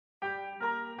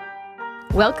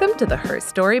Welcome to the Her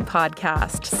Story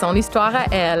podcast, Son Histoire à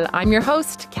Elle. I'm your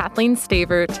host, Kathleen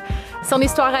Stavert. Son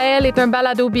Histoire à Elle est un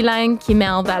balado bilingue qui met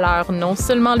en valeur non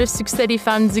seulement le succès des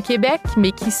femmes du Québec,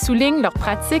 mais qui souligne leurs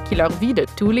pratiques et leur vie de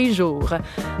tous les jours.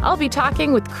 I'll be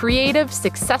talking with creative,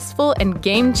 successful, and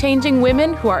game-changing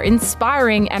women who are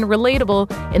inspiring and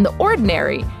relatable in the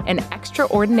ordinary and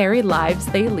extraordinary lives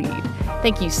they lead.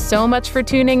 Thank you so much for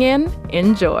tuning in.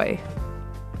 Enjoy.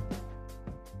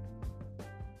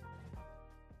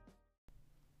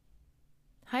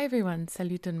 Hi everyone,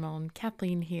 salut tout le monde,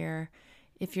 Kathleen here.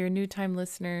 If you're a new time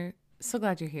listener, so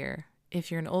glad you're here. If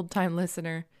you're an old time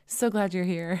listener, so glad you're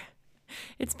here.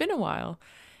 It's been a while.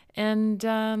 And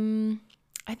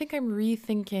I think I'm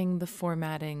rethinking the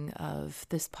formatting of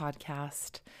this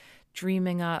podcast,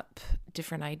 dreaming up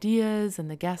different ideas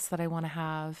and the guests that I want to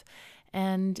have.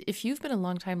 And if you've been a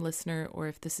long-time listener, or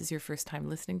if this is your first time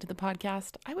listening to the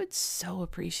podcast, I would so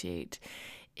appreciate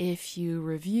if you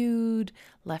reviewed,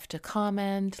 left a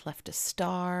comment, left a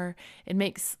star. It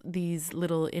makes these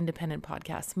little independent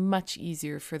podcasts much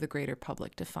easier for the greater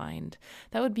public to find.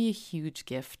 That would be a huge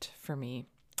gift for me.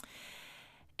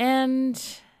 And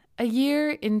a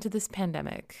year into this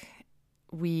pandemic,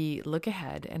 we look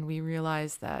ahead and we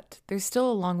realize that there's still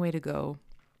a long way to go.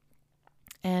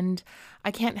 And I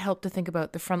can't help to think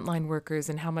about the frontline workers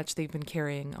and how much they've been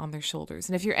carrying on their shoulders.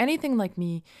 And if you're anything like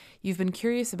me, you've been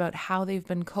curious about how they've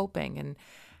been coping and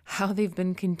how they've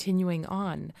been continuing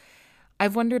on.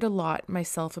 I've wondered a lot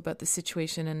myself about the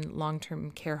situation in long-term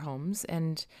care homes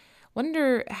and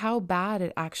wonder how bad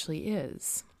it actually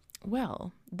is.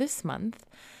 Well, this month,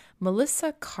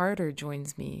 Melissa Carter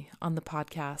joins me on the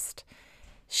podcast.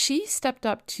 She stepped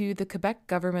up to the Quebec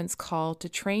government's call to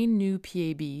train new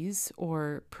PABs,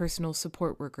 or personal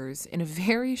support workers, in a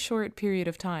very short period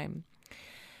of time.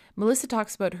 Melissa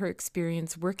talks about her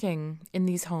experience working in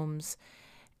these homes,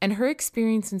 and her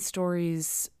experience and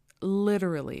stories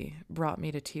literally brought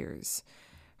me to tears.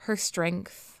 Her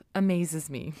strength amazes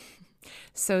me.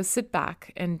 So sit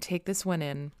back and take this one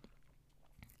in.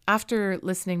 After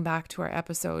listening back to our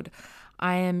episode,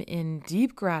 I am in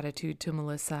deep gratitude to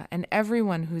Melissa and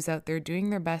everyone who's out there doing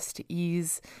their best to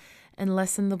ease and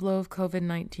lessen the blow of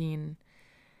COVID-19.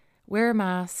 Wear a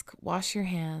mask, wash your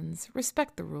hands,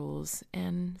 respect the rules,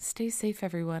 and stay safe,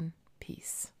 everyone.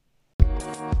 Peace.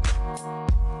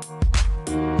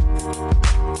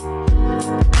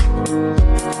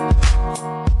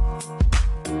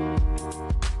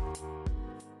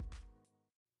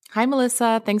 Hi,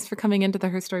 Melissa. Thanks for coming into the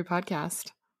Her Story podcast.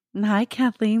 Hi,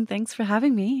 Kathleen. Thanks for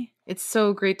having me. It's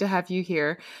so great to have you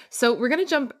here. So we're going to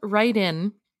jump right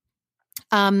in.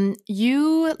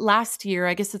 You last year,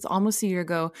 I guess it's almost a year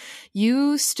ago,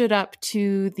 you stood up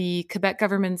to the Quebec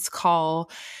government's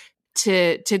call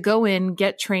to go in,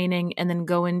 get training, and then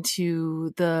go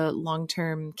into the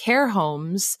long-term care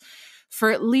homes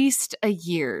for at least a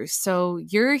year. So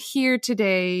you're here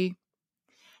today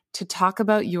to talk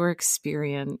about your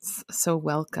experience. So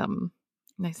welcome.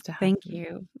 Nice to have Thank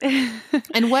you. you.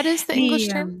 And what is the English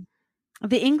term?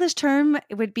 The English term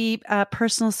would be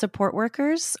personal support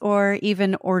workers or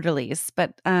even orderlies,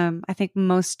 but I think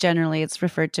most generally it's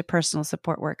referred to personal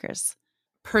support workers.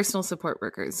 Personal support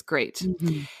workers. Great.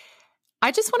 Mm-hmm.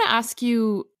 I just want to ask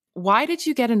you, why did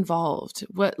you get involved?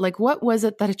 What was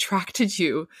it that attracted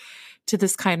you to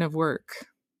this kind of work?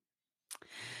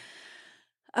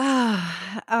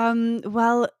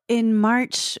 Well, in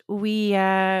March, we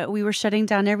were shutting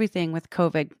down everything with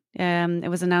COVID. It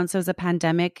was announced it was a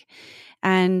pandemic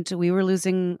and we were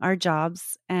losing our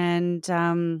jobs. And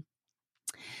for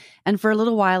a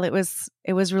little while, it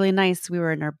was really nice. We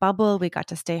were in our bubble. We got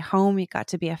to stay home. We got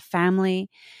to be a family.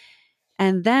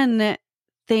 And then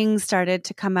things started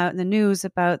to come out in the news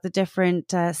about the different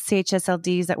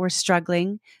CHSLDs that were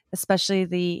struggling, especially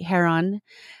the Heron,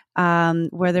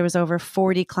 where there was over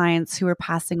 40 clients who were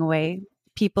passing away,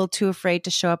 people too afraid to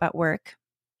show up at work.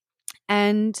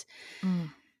 And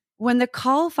when the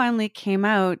call finally came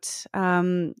out,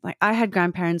 like I had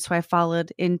grandparents who I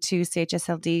followed into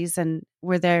CHSLDs and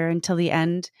were there until the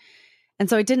end. And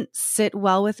so it didn't sit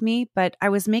well with me, but I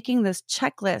was making this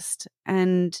checklist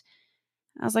and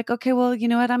I was like, okay, well, you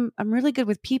know what? I'm really good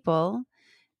with people.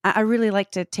 I really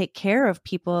like to take care of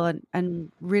people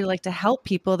and really like to help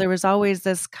people. There was always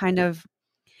this kind of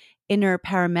inner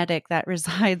paramedic that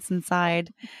resides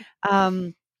inside.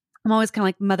 I'm always kind of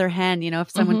like mother hen, if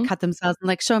someone cut themselves, I'm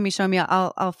like, show me,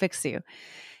 I'll fix you.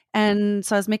 And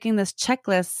so I was making this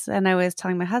checklist and I was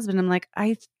telling my husband, I'm like,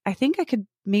 I think I could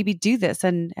maybe do this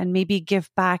and maybe give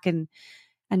back and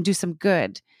do some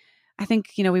good. I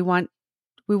think,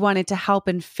 we wanted to help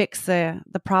and fix the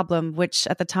problem, which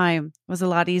at the time was a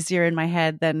lot easier in my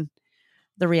head than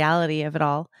the reality of it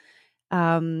all.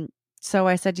 So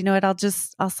I said, you know what,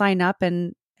 I'll sign up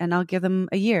and I'll give them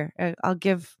a year. I'll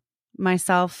give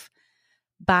myself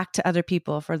back to other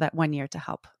people for that 1 year to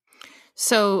help.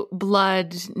 So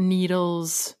blood,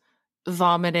 needles,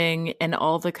 vomiting, and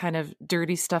all the kind of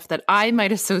dirty stuff that I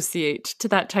might associate to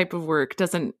that type of work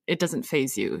doesn't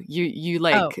phase you. You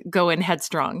like go in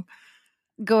headstrong.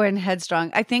 Go in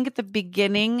headstrong. I think at the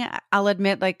beginning, I'll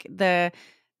admit, like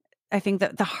I think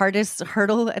that the hardest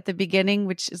hurdle at the beginning,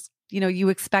 which is, you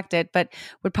expect it, but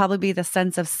would probably be the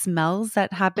sense of smells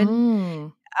that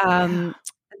happen. Yeah.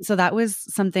 So that was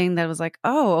something that was like,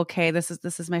 oh, okay, this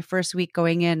is my first week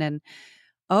going in, and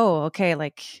oh, okay,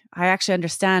 like I actually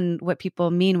understand what people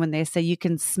mean when they say you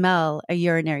can smell a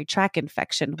urinary tract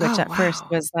infection, which at first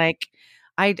was like,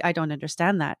 I don't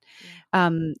understand that. Yeah.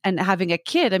 And having a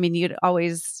kid, I mean, I'd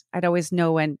always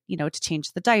know when, to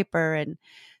change the diaper. And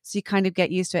so you kind of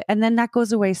get used to it. And then that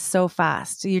goes away so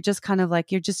fast. So you're just kind of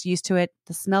like, you're just used to it.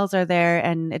 The smells are there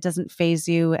and it doesn't phase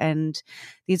you. And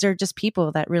these are just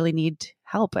people that really need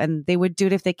help, and they would do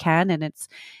it if they can. And it's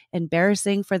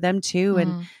embarrassing for them too.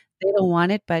 And they don't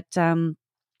want it, but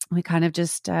we kind of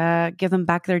just give them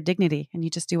back their dignity, and you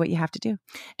just do what you have to do.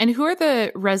 And who are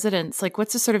the residents? Like,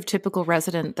 what's the sort of typical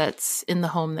resident that's in the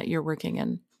home that you're working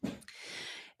in?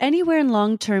 Anywhere in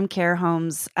long-term care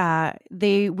homes,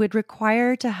 they would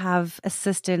require to have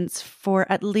assistance for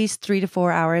at least 3 to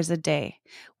 4 hours a day.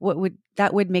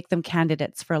 That would make them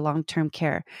candidates for long-term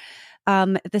care.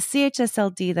 The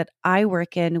CHSLD that I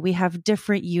work in, we have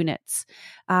different units.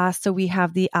 So we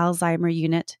have the Alzheimer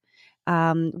unit,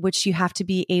 which you have to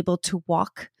be able to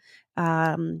walk.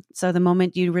 So the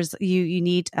moment you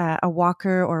need a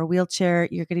walker or a wheelchair,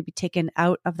 you're going to be taken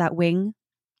out of that wing.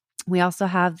 We also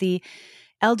have the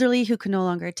elderly who can no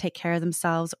longer take care of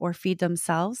themselves or feed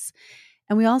themselves.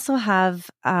 And we also have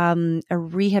a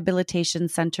rehabilitation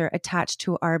center attached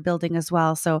to our building as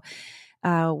well. So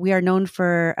we are known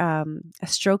for a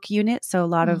stroke unit. So a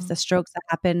lot of the strokes that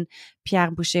happen, Pierre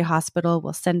Boucher Hospital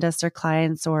will send us their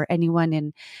clients or anyone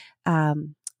in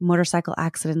motorcycle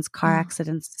accidents, car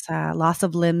accidents, loss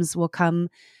of limbs will come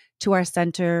to our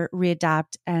center,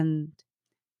 readapt, and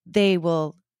they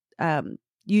will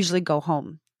usually go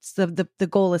home. So the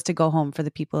goal is to go home for the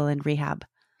people in rehab.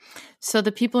 So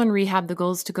the people in rehab, the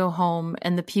goal is to go home,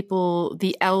 and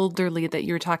the elderly that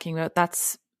you're talking about,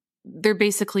 they're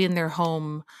basically in their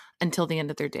home until the end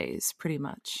of their days, pretty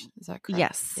much. Is that correct?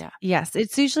 Yes. Yeah. Yes.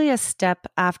 It's usually a step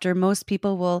after. Most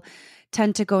people will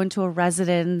tend to go into a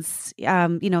residence.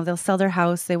 They'll sell their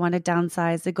house. They want to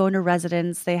downsize. They go into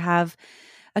residence. They have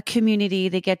a community.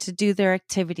 They get to do their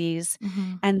activities.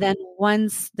 And then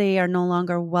once they are no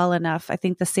longer well enough, I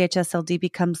think the CHSLD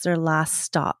becomes their last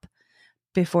stop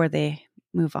before they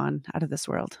move on out of this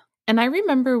world. And I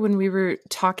remember when we were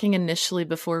talking initially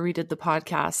before we did the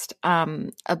podcast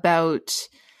about,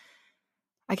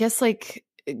 I guess, like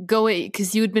going,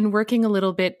 because you had been working a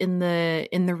little bit in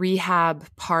the rehab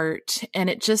part, and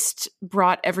it just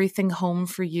brought everything home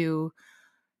for you.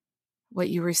 What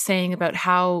you were saying about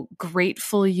how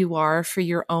grateful you are for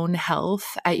your own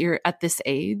health at this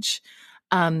age.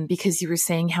 Because you were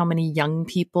saying how many young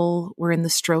people were in the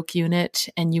stroke unit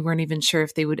and you weren't even sure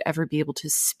if they would ever be able to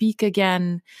speak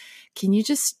again. Can you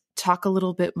just talk a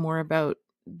little bit more about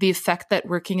the effect that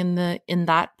working in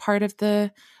that part of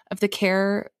the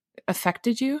care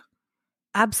affected you?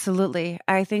 Absolutely.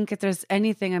 I think if there's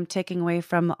anything I'm taking away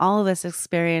from all of this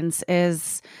experience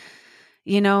is,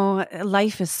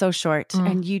 life is so short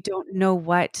and you don't know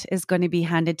what is going to be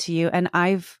handed to you. And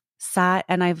I've sat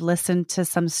and I've listened to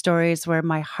some stories where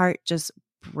my heart just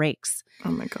breaks. Oh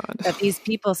my God. That these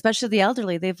people, especially the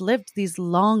elderly, they've lived these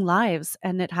long lives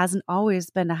and it hasn't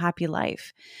always been a happy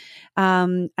life.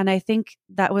 And I think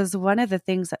that was one of the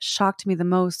things that shocked me the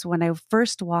most when I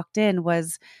first walked in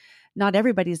was not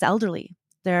everybody's elderly.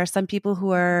 There are some people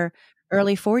who are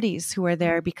early 40s who are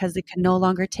there because they can no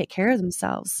longer take care of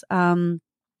themselves. I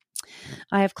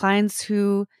have clients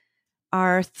who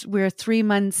we're 3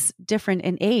 months different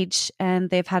in age, and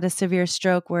they've had a severe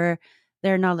stroke where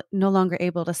they're no longer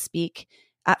able to speak.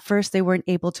 At first, they weren't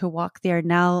able to walk. They are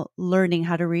now learning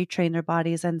how to retrain their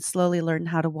bodies and slowly learn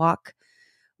how to walk.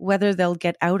 Whether they'll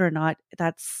get out or not,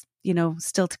 that's,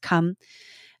 still to come.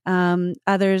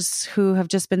 Others who have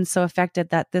just been so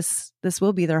affected that this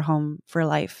will be their home for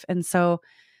life. And so,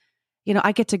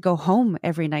 I get to go home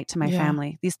every night to my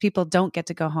family. These people don't get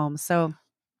to go home. So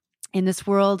in this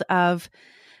world of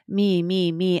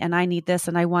me, and I need this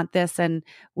and I want this and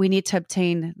we need to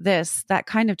obtain this, that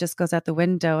kind of just goes out the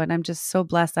window. And I'm just so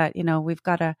blessed that, we've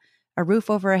got a roof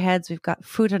over our heads, we've got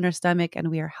food in our stomach,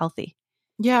 and we are healthy.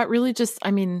 Yeah, it really just,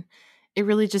 it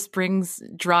really just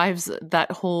drives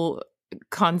that whole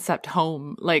concept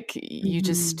home. Like you Mm-hmm.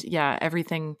 just, yeah,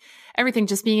 everything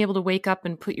just being able to wake up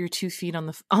and put your 2 feet on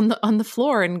the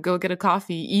floor and go get a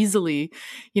coffee easily,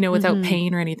 without Mm-hmm.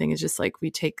 pain or anything, is just like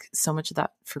we take so much of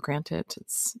that for granted.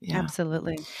 It's, yeah.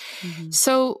 Absolutely. Mm-hmm.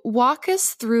 So walk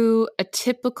us through a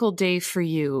typical day for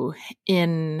you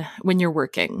in when you're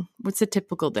working. What's a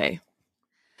typical day?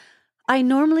 I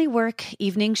normally work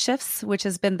evening shifts, which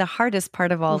has been the hardest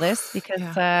part of all this Oof, because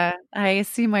yeah. I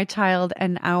see my child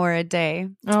an hour a day.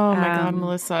 Oh my God, Um,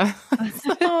 Melissa.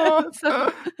 Oh,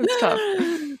 so it's tough.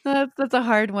 that's a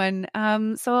hard one.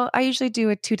 So I usually do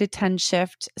a 2 to 10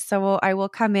 shift. So I will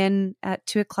come in at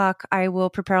 2 o'clock. I will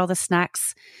prepare all the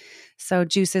snacks. So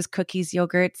juices, cookies,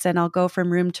 yogurts, and I'll go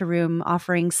from room to room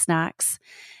offering snacks.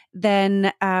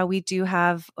 Then we do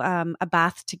have a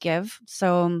bath to give.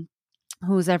 So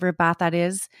whose ever bath that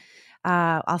is,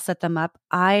 I'll set them up.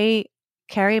 I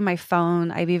carry my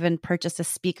phone. I've even purchased a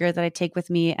speaker that I take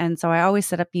with me. And so I always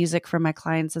set up music for my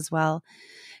clients as well,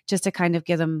 just to kind of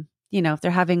give them, if they're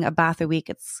having a bath a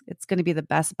week, it's going to be the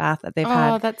best bath that they've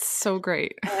Oh, had. that's so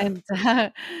great. And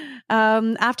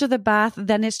after the bath,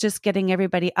 then it's just getting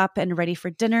everybody up and ready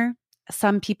for dinner.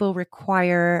 Some people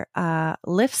require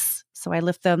lifts. So I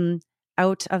lift them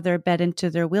out of their bed into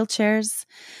their wheelchairs.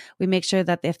 We make sure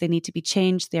that if they need to be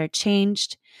changed, they are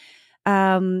changed.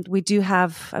 We do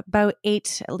have about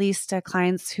 8 at least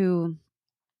clients who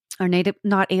are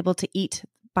not able to eat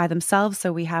by themselves.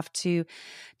 So we have to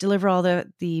deliver all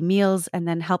the meals and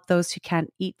then help those who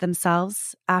can't eat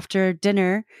themselves. After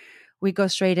dinner, we go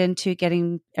straight into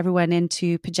getting everyone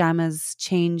into pajamas,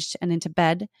 changed, and into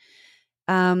bed.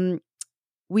 Um,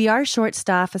 we are short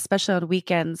staff, especially on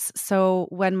weekends. So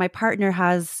when my partner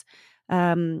has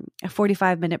a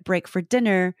 45-minute break for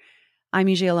dinner, I'm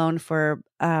usually alone for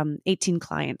 18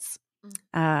 clients.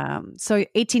 So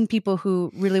 18 people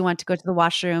who really want to go to the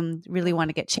washroom, really want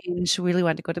to get changed, really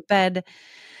want to go to bed.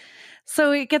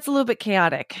 So it gets a little bit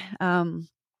chaotic.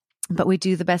 But we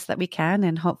do the best that we can.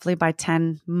 And hopefully by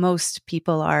 10, most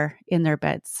people are in their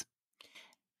beds.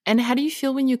 And how do you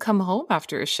feel when you come home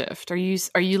after a shift? Are you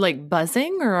like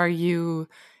buzzing, or are you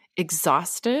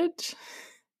exhausted?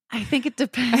 I think it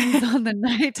depends on the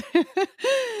night.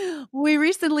 We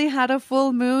recently had a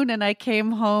full moon and I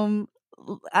came home,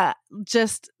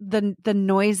 just the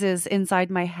noises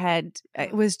inside my head.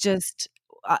 It was just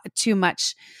too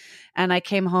much. And I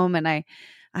came home and I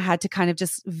had to kind of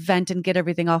just vent and get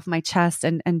everything off my chest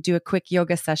and do a quick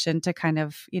yoga session to kind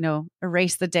of,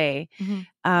 erase the day. Mhm.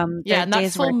 There Yeah, are and that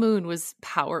days where full moon was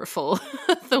powerful.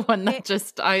 The one that it,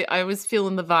 just I was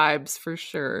feeling the vibes for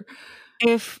sure.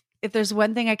 if there's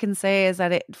one thing I can say is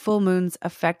that full moons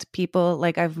affect people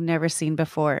like I've never seen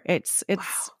before. It's Wow,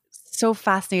 so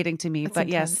fascinating to me. that's But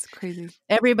yes, intense, crazy.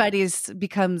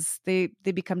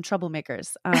 they become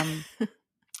troublemakers.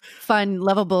 Fun,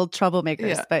 lovable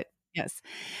troublemakers. Yeah. But yes,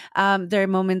 there are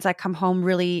moments I come home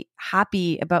really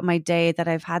happy about my day, that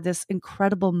I've had this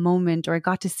incredible moment, or I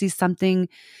got to see something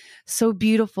so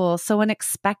beautiful, so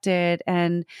unexpected.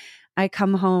 And I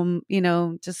come home,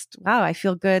 just wow, I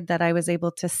feel good that I was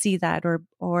able to see that,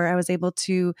 or I was able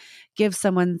to give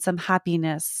someone some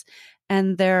happiness.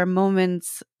 And there are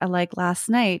moments like last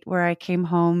night where I came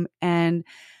home and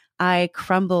I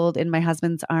crumbled in my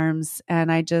husband's arms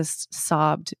and I just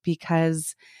sobbed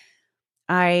because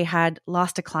I had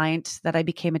lost a client that I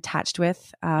became attached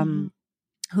with, Mhm.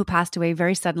 who passed away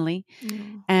very suddenly.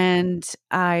 Mm. And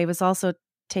I was also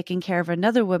taking care of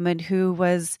another woman who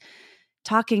was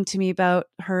talking to me about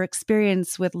her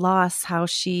experience with loss, how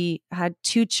she had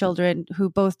 2 children who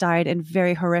both died in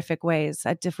very horrific ways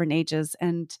at different ages.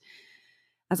 And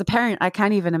as a parent, I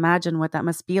can't even imagine what that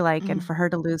must be like. And Mhm. for her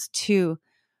to lose two,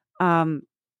 um,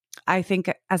 I think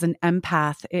as an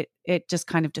empath, it just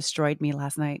kind of destroyed me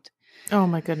last night. Oh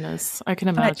my goodness, I can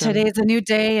But imagine. today's a new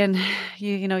day, and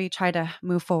you try to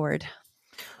move forward.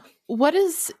 What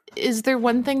is there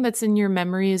one thing that's in your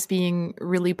memory as being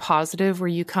really positive where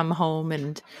you come home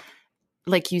and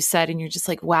like you said, and you're just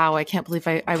like, wow, I can't believe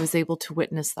I was able to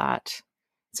witness that.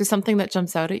 Is there something that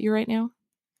jumps out at you right now?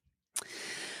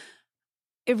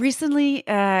 It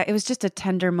was just a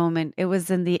tender moment. It was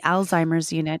in the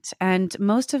Alzheimer's unit, and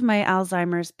most of my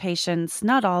Alzheimer's patients,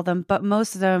 not all of them, but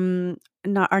most of them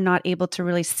are not able to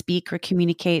really speak or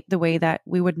communicate the way that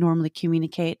we would normally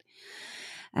communicate.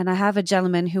 And I have a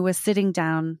gentleman who was sitting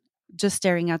down, just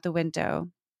staring out the window,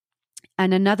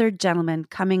 and another gentleman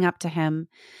coming up to him,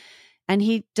 and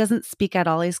he doesn't speak at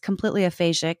all. He's completely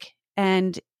aphasic,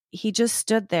 and he just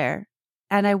stood there.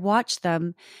 And I watched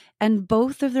them, and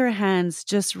both of their hands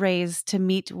just raised to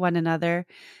meet one another.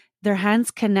 their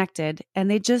hands connected, and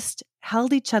they just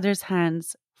held each other's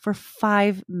hands for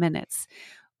 5 minutes.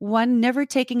 One never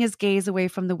taking his gaze away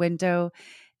from the window,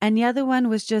 and the other one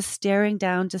was just staring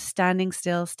down, just standing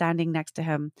still, standing next to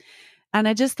him. And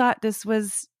I just thought this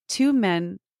was two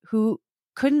men who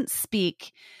couldn't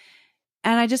speak.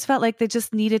 And I just felt like they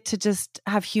just needed to just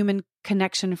have human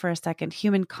connection for a second,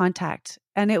 human contact.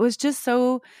 And it was just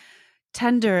so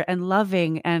tender and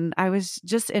loving. And I was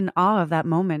just in awe of that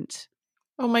moment.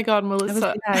 Oh my God, It was,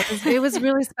 Melissa. yeah, it was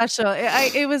really special.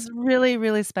 It was really,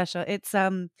 really special.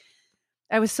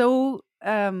 I was so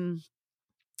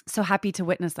happy to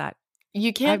witness that. You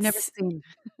I've can't never seen.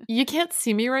 you can't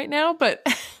see me right now, but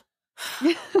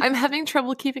I'm having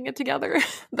trouble keeping it together.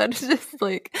 That is just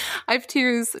like I have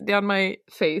tears down my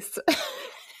face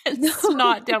and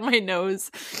snot down my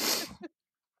nose.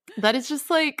 That is just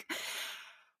like,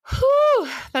 whew,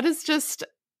 that is just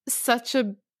such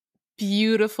a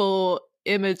beautiful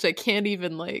image. I can't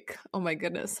even like, oh my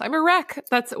goodness, I'm a wreck.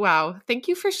 That's wow. Thank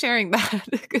you for sharing that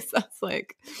because that's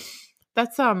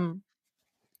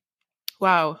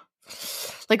wow.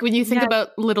 Like when you think Yeah,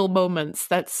 about little moments,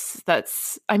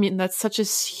 that's I mean that's such a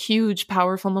huge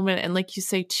powerful moment, and like you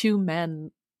say, two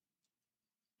men.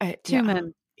 two Yeah,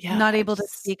 men yeah, not able to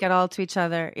speak at all to each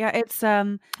other. Yeah, it's just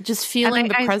and feeling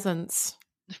the I presence.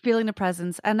 feeling the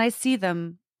presence, and I see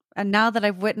them. And now that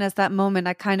I've witnessed that moment,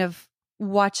 I kind of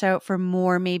watch out for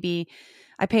more. Maybe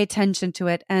I pay attention to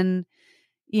it, and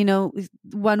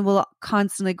one will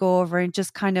constantly go over and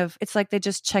just kind of. It's like they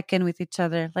just check in with each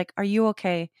other. Like, are you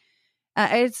okay?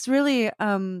 It's really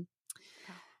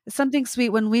something sweet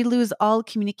when we lose all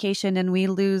communication and we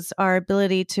lose our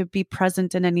ability to be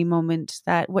present in any moment.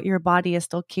 That what your body is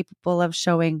still capable of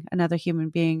showing another human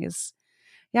being is.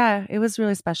 Yeah, it was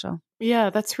really special. Yeah,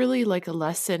 that's really like a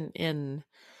lesson in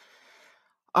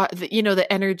the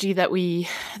energy that we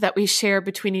share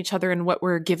between each other and what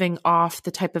we're giving off,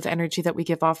 the type of energy that we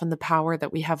give off, and the power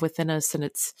that we have within us, and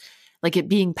it's like it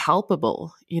being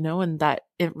palpable, and that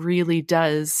it really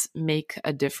does make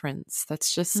a difference.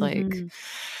 That's just like, Hmm.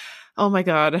 oh my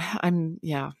God,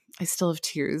 I still have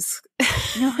tears.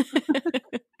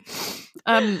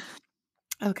 um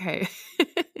okay.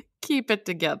 Keep it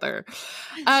together.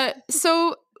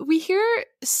 So we hear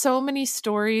so many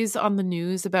stories on the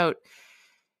news about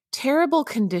terrible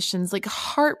conditions, like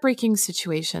heartbreaking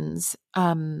situations,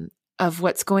 of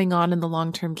what's going on in the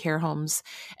long-term care homes.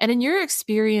 And in your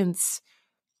experience,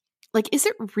 like, is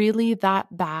it really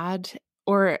that bad?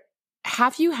 Or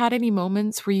have you had any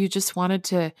moments where you just wanted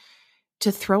to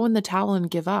throw in the towel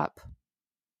and give up?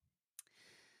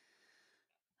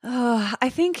 Oh, I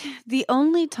think the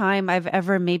only time I've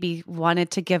ever maybe wanted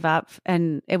to give up,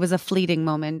 and it was a fleeting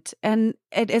moment, and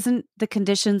it isn't the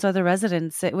conditions or the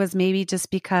residents. It was maybe just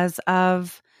because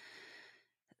of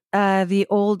the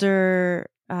older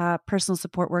personal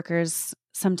support workers.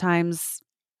 Sometimes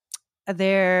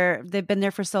they've been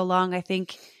there for so long. I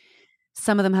think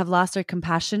some of them have lost their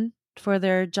compassion for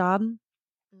their job,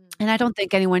 and I don't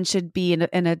think anyone should be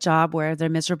in a job where they're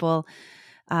miserable.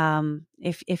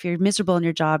 If you're miserable in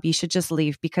your job, you should just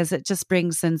leave because it just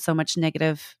brings in so much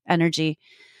negative energy.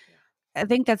 I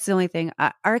think that's the only thing.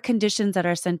 Our conditions at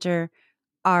our center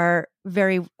are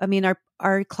very. I mean,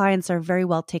 our clients are very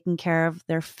well taken care of.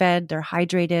 They're fed. They're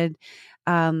hydrated.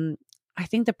 I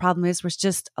think the problem was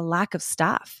just a lack of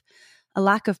staff, a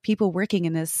lack of people working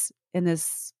in this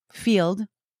field,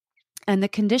 and the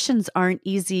conditions aren't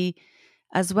easy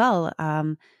as well.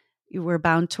 We're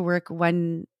bound to work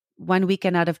one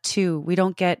weekend out of two. We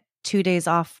don't get 2 days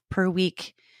off per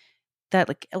week that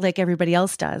like everybody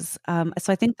else does.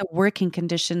 So I think the working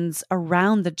conditions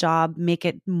around the job make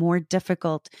it more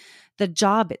difficult. The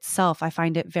job itself, I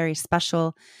find it very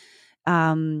special.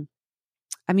 I'm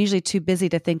usually too busy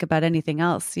to think about anything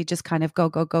else. You just kind of go,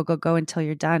 go, go, go, go until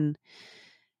you're done.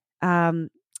 Um,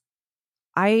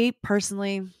 I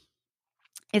personally,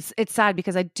 it's sad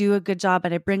because I do a good job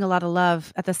and I bring a lot of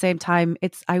love. At the same time,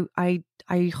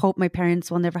 I hope my parents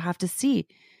will never have to see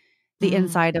the Mm,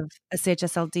 inside of a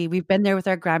CHSLD. We've been there with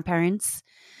our grandparents,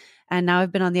 and now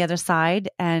I've been on the other side,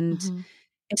 and mhm,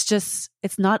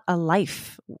 it's not a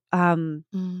life. mm.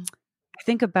 I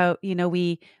think about,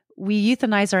 we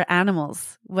euthanize our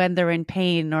animals when they're in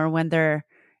pain or when they're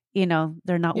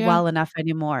not Yeah. well enough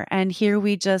anymore. And here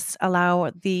we just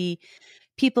allow the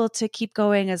people to keep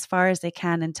going as far as they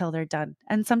can until they're done.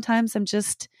 And sometimes I'm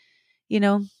just, you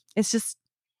know, it's just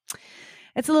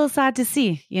it's a little sad to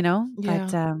see,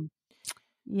 but Yeah.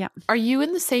 yeah. Are you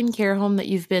in the same care home that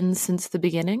you've been since the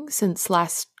beginning, since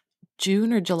last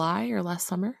June or July or last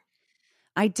summer?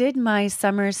 I did my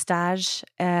summer stage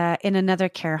in another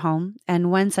care home.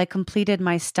 And once I completed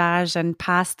my stage and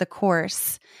passed the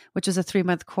course, which was a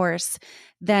 3-month course,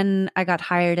 then I got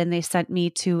hired and they sent me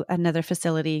to another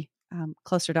facility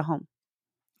closer to home.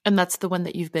 And that's the one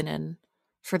that you've been in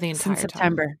for the Since entire time.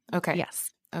 September. Okay.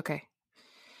 Yes. Okay.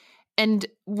 And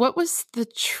what was the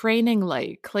training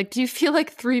like? Like, do you feel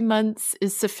like 3 months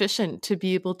is sufficient to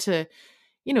be able to,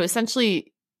 essentially,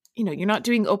 you're not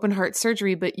doing open heart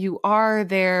surgery, but you are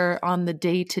there on the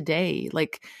day to day.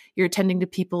 Like, you're attending to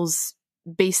people's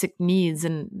basic needs,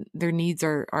 and their needs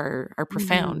are Mhm.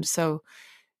 profound. So,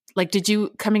 like,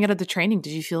 coming out of the training,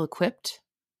 did you feel equipped?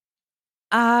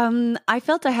 I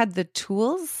felt I had the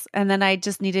tools and then I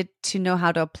just needed to know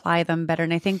how to apply them better.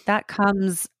 And I think that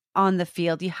comes on the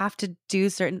field. You have to do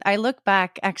I look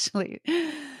back actually,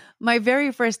 my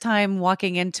very first time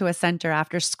walking into a center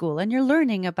after school and you're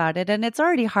learning about it. And it's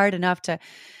already hard enough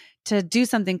to do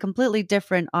something completely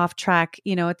different off track,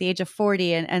 at the age of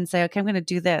 40 and say, okay, I'm going to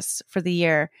do this for the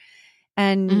year.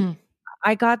 And Mm.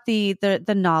 I got the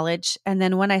knowledge, and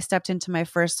then when I stepped into my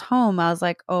first home, I was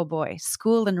like, "Oh boy,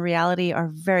 school and reality are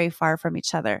very far from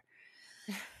each other."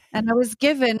 And I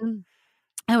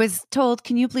was told,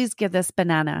 "Can you please give this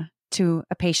banana to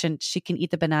a patient? She can eat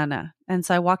the banana." And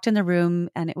so I walked in the room,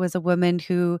 and it was a woman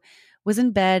who was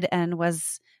in bed and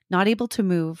was not able to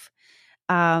move.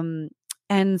 Um,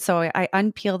 and so I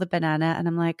unpeel the banana, and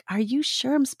I'm like, "Are you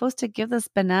sure I'm supposed to give this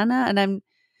banana?" And I'm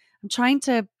trying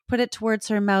to put it towards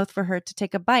her mouth for her to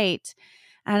take a bite.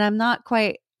 And I'm not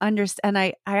quite understand.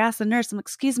 I asked the nurse, I'm like,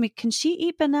 excuse me, can she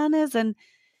eat bananas? And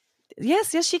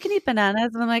yes, she can eat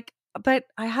bananas. And I'm like, but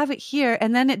I have it here.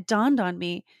 And then it dawned on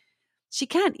me, she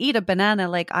can't eat a banana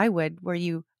like I would, where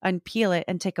you unpeel it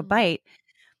and take a Mm. bite.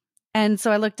 And so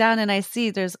I look down and I see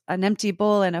there's an empty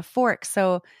bowl and a fork.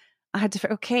 So I had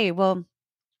to, okay, well,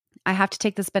 I have to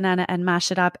take this banana and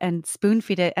mash it up and spoon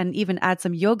feed it and even add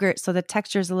some yogurt so the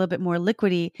texture is a little bit more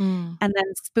liquidy Mm. and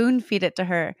then spoon feed it to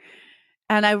her.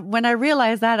 And when I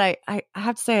realized that, I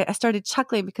have to say, I started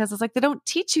chuckling because I was like, they don't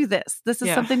teach you this. This is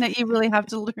Yeah. something that you really have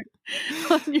to learn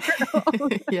on your own.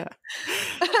 Yeah.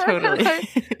 And Totally. I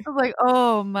was like,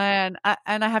 oh man.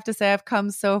 And I have to say, I've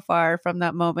come so far from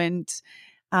that moment.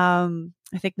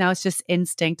 I think now it's just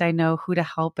instinct. I know who to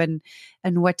help and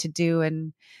what to do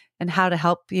and how to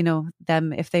help,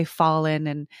 them if they've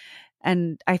fallen.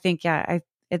 And I think, yeah,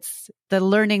 it's the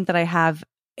learning that I have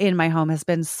in my home has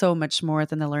been so much more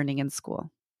than the learning in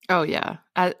school. Oh yeah.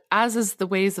 As is the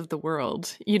ways of the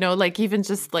world. Like even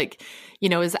just like,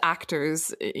 as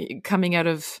actors coming out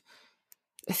of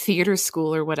theater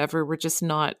school or whatever, we're just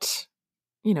not,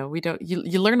 we don't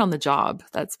you learn on the job.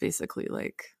 That's basically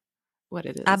like what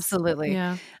it is. Absolutely.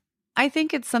 Yeah. I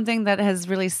think it's something that has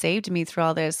really saved me through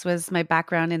all this was my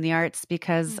background in the arts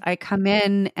because Mm. I come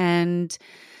in and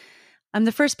I'm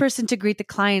the first person to greet the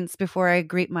clients before I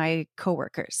greet my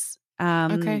coworkers.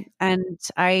 Okay. And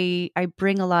I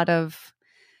bring a lot of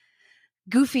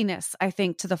goofiness, I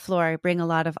think, to the floor.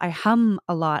 I hum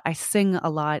a lot, I sing a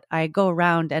lot. I go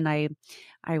around and I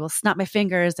will snap my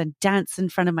fingers and dance in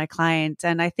front of my client.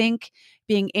 And I think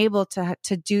being able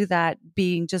to do that,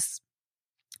 being just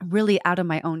really out of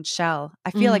my own shell. I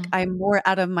feel like Mm. I'm more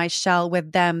out of my shell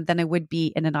with them than I would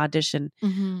be in an audition,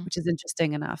 Hmm. which is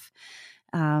interesting enough.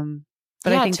 Um,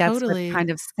 but I Yeah, think that's what totally. kind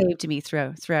of saved me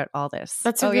throughout all this.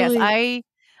 That's a Oh yes, really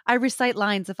I recite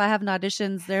lines. If I have an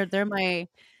auditions, they're my,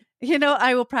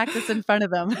 I will practice in front of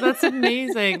them. That's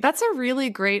amazing. That's a really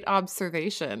great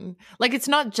observation. Like it's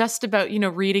not just about,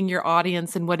 reading your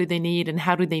audience and what do they need and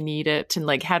how do they need it and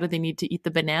like how do they need to eat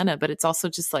the banana, but it's also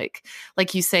just like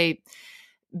you say,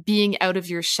 being out of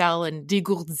your shell and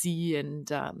dégourdi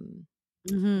and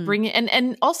Hmm. bringing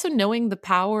and also knowing the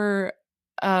power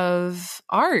of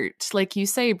art, like you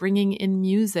say, bringing in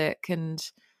music. And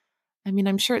I mean,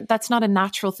 I'm sure that's not a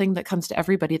natural thing that comes to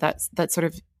everybody. That's that sort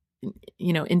of,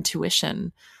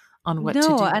 intuition on what to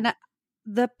No, do. and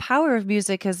the power of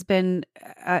music has been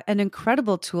an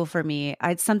incredible tool for me.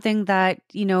 It's something that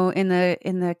in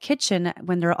the kitchen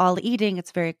when they're all eating,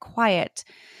 it's very quiet,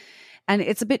 and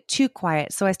it's a bit too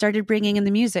quiet. So I started bringing in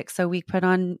the music. So we put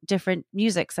on different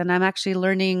musics, and I'm actually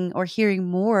learning or hearing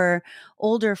more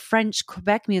older French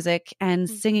Quebec music and Mm.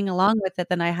 singing along with it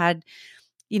than I had.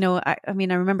 I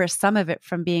mean, I remember some of it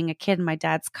from being a kid in my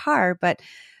dad's car, but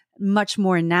much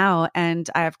more now. And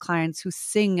I have clients who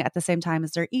sing at the same time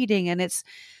as they're eating. And it's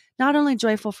not only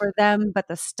joyful for them, but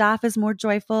the staff is more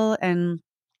joyful. And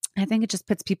I think it just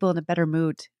puts people in a better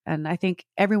mood. And I think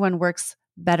everyone works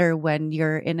better when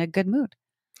you're in a good mood.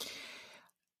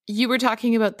 You were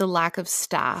talking about the lack of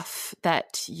staff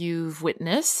that you've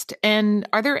witnessed, and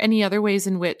are there any other ways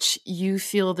in which you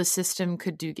feel the system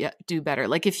could do better?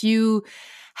 Like if you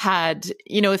had,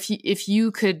 if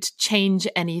you could change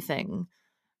anything,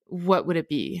 what would it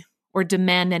be? Or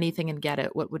demand anything and get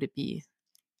it, what would it be?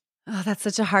 Oh, that's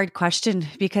such a hard question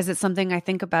because it's something I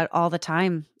think about all the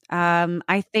time.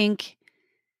 I think,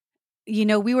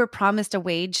 we were promised a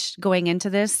wage going into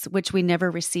this, which we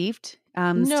never received,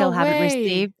 No still haven't way.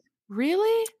 received.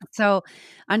 Really? So,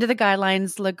 under the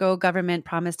guidelines, Legault government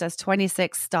promised us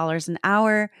 $26 an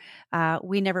hour.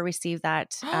 We never received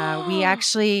that. We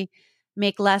actually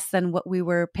make less than what we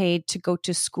were paid to go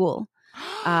to school.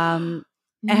 Um,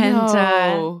 and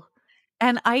No.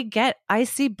 and I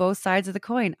see both sides of the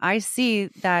coin. I see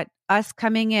that us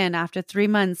coming in after 3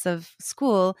 months of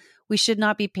school, we should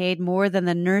not be paid more than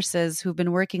the nurses who've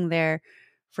been working there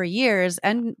for years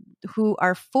and who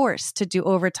are forced to do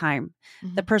overtime.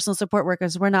 The Mhm. personal support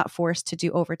workers were not forced to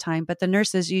do overtime, but the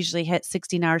nurses usually hit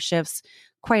 16-hour shifts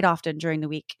quite often during the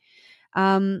week.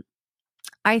 Um,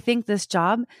 I think this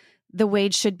job, the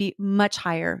wage should be much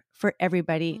higher for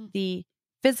everybody. Mm. The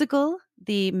physical,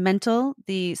 the mental,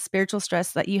 the spiritual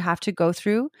stress that you have to go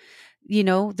through,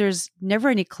 there's never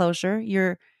any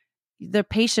closure. The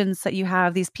patients that you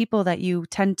have, these people that you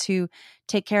tend to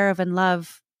take care of and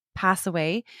love pass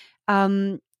away.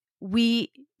 Um,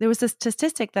 there was a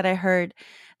statistic that I heard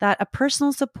that a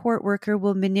personal support worker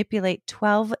will manipulate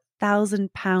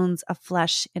 12,000 pounds of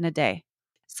flesh in a day.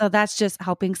 So that's just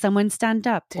helping someone stand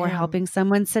up or Damn. helping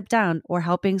someone sit down or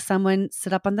helping someone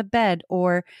sit up on the bed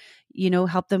or,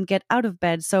 help them get out of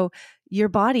bed. So your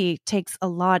body takes a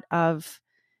lot of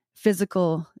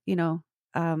physical,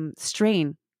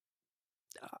 strain.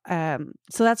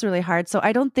 So that's really hard. So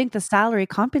I don't think the salary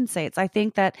compensates. I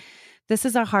think that this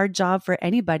is a hard job for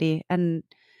anybody. And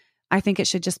I think it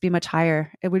should just be much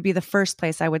higher. It would be the first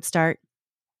place I would start.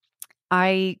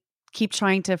 I keep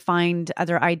trying to find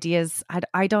other ideas.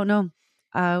 I don't know.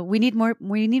 We need more.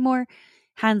 We need more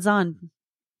hands-on,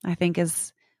 I think,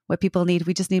 is what people need.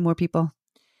 We just need more people.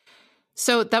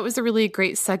 So that was a really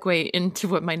great segue into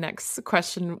what my next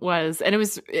question was. And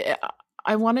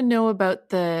I want to know about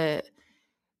the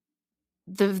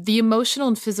emotional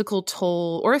and physical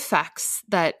toll or effects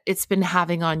that it's been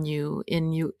having on you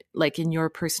in your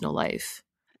personal life.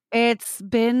 It's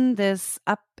been this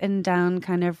up and down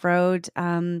kind of road.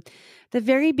 The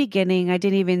very beginning, I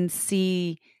didn't even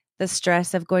see the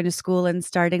stress of going to school and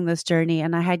starting this journey.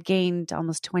 And I had gained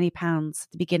almost 20 pounds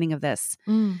at the beginning of this.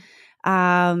 Mm.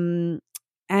 Um,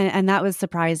 and that was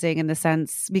surprising in the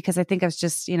sense because I think I was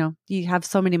just, you have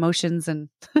so many emotions and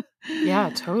Yeah, I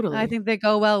totally. think they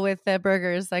go well with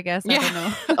burgers, I guess. I don't Yeah.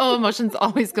 know. Oh, emotions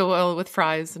always go well with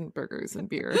fries and burgers and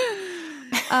beer.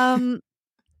 um,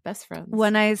 Best friends.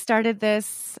 when I started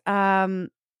this,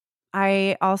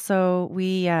 I also,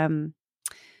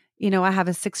 I have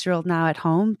a 6-year-old now at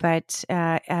home, but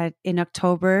in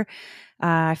October,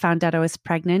 I found out I was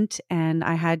pregnant and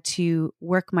I had to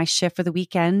work my shift for the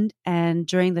weekend. And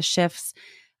during the shifts,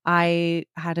 I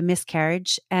had a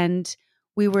miscarriage and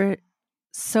we were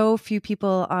so few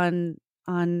people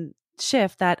on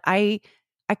shift that I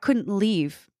couldn't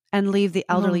leave the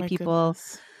Oh elderly my people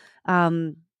goodness.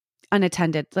 um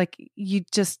unattended. Like you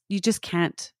just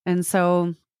can't. And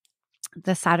so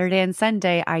the Saturday and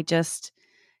Sunday I just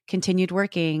continued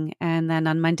working. And then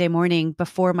on Monday morning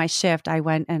before my shift, I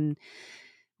went and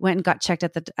got checked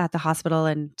at the hospital,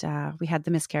 and we had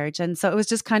the miscarriage. And so it was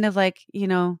just kind of like, you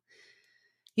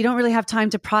don't really have time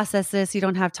to process this. You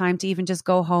don't have time to even just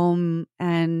go home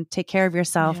and take care of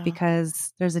yourself Yeah.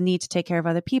 because there's a need to take care of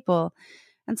other people.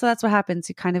 And so that's what happens.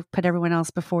 You kind of put everyone else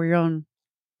before your own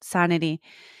sanity.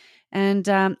 And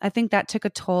I think that took a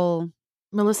toll.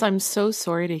 Melissa, I'm so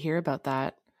sorry to hear about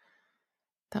that.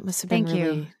 That must have been Thank you.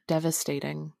 really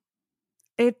devastating.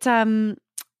 It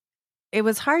it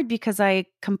was hard because I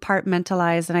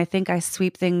compartmentalize and I think I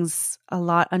sweep things a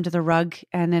lot under the rug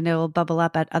and then it'll bubble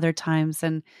up at other times.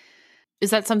 And Is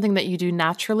that something that you do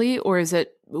naturally, or is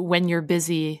it when you're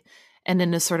busy and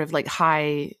in a sort of like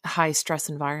high stress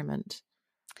environment?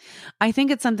 I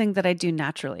think it's something that I do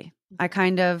naturally.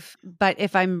 But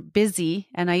if I'm busy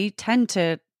and I tend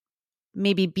to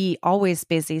maybe be always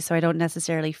busy, so I don't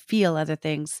necessarily feel other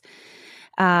things,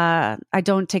 I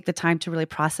don't take the time to really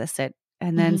process it.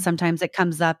 And then Hmm. sometimes it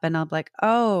comes up and I'll be like,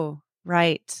 oh,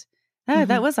 right. That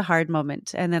Hmm. was a hard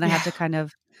moment. And then I have Yeah. to kind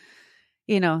of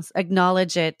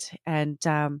acknowledge it and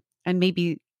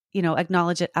maybe,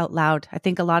 acknowledge it out loud. I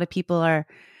think a lot of people are,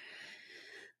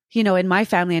 in my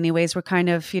family anyways, we're kind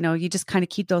of, you just kind of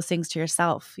keep those things to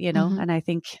yourself, Hmm. and I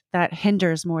think that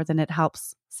hinders more than it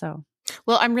helps. So,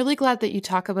 Well, I'm really glad that you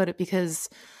talk about it because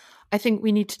I think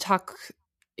we need to talk,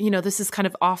 this is kind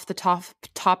of off the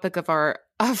topic of our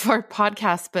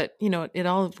podcast, but it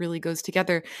all really goes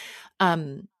together.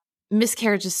 Um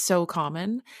Miscarriage is so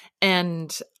common,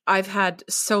 and I've had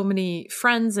so many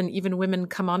friends and even women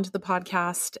come onto the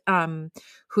podcast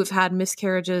who've had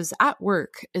miscarriages at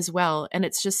work as well, and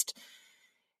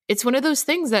it's one of those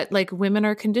things that like women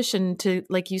are conditioned to,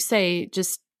 like you say,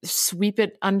 just sweep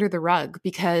it under the rug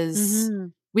because Mm-hmm.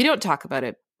 we don't talk about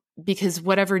it, because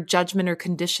whatever judgment or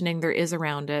conditioning there is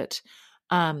around it,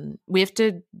 we have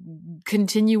to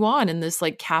continue on in this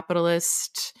like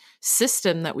capitalist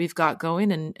system that we've got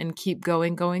going, and keep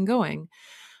going. Mm-hmm.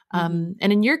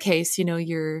 And in your case,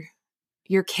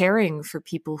 you're caring for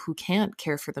people who can't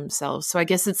care for themselves. So I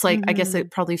guess it's like, I guess Mm-hmm.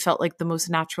 it probably felt like the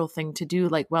most natural thing to do.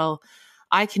 Like, well,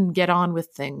 I can get on with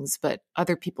things, but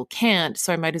other people can't.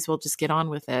 So I might as well just get on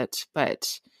with it.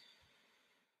 But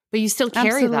you still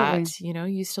carry Absolutely.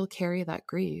 that, you still carry that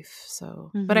grief.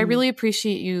 So, but I Mm-hmm. really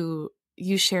appreciate you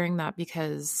sharing that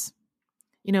because,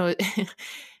 you know,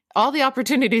 all the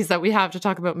opportunities that we have to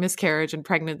talk about miscarriage and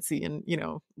pregnancy and,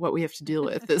 what we have to deal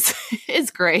with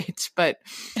is great. But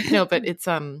no, but it's,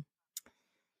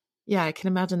 yeah, I can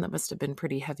imagine that must have been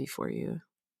pretty heavy for you.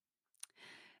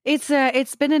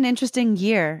 It's been an interesting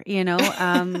year, No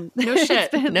it's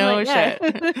shit. been like, No yeah.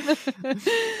 shit.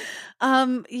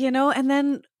 And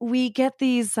then we get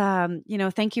these,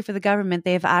 thank you for the government.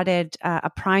 They've added a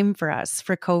prime for us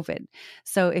for COVID.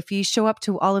 So if you show up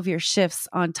to all of your shifts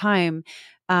on time,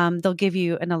 they'll give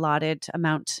you an allotted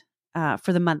amount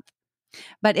for the month.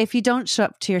 But if you don't show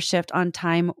up to your shift on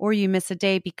time, or you miss a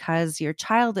day because your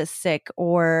child is sick,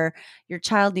 or your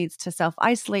child needs to self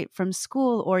isolate from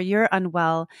school, or you're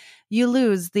unwell, you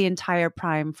lose the entire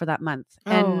prime for that month.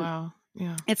 Oh, And wow.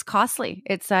 Yeah. it's costly.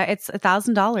 It's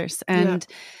 $1,000. Yeah. And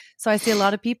so I see a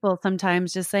lot of people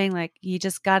sometimes just saying like, you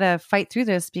just got to fight through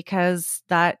this because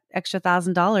that extra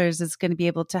 $1,000 is going to be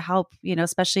able to help,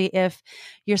 especially if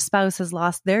your spouse has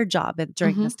lost their job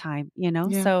during Mm-hmm. this time, Yeah.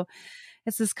 So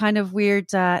it's this kind of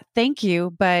weird thank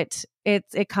you, but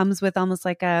it comes with almost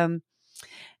like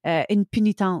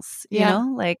impunitance, Yeah.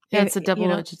 like Yeah. It's a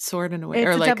double-edged sword in a way, or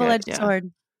it's a like double-edged yeah.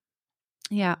 sword.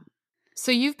 Yeah.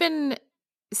 So you've been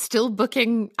still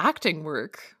booking acting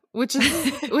work, which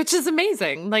is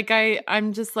amazing. Like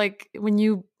I'm just like, when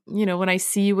I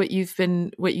see what you've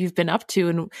been up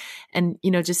to, and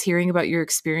just hearing about your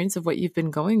experience of what you've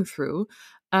been going through,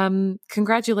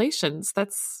 congratulations.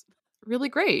 That's really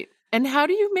great. And how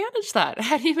do you manage that?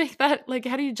 How do you make that, like,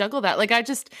 how do you juggle that? Like, I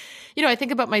just, I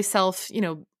think about myself,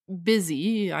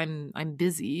 busy. I'm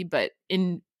busy, but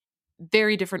in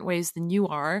very different ways than you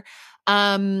are.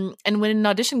 And when an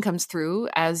audition comes through,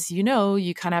 as you know,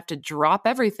 you kind of have to drop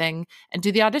everything and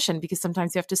do the audition, because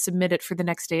sometimes you have to submit it for the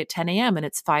next day at 10 a.m. and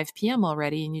it's 5 p.m.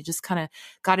 already. And you just kind of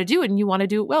got to do it, and you want to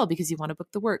do it well because you want to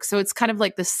book the work. So it's kind of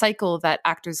like this cycle that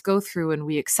actors go through, and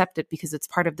we accept it because it's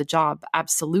part of the job.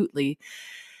 Absolutely.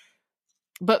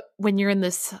 But when you're in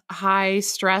this high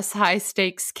stress, high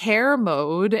stakes care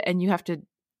mode and you have to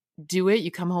do it,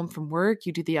 you come home from work,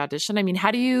 you do the audition. I mean,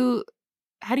 how do you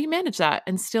manage that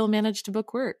and still manage to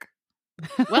book work?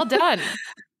 Well done.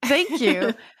 Thank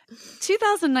you.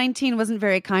 2019 wasn't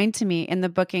very kind to me in the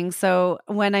booking. So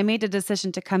when I made a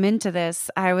decision to come into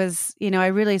this, I was, I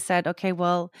really said, okay,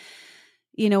 well,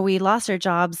 we lost our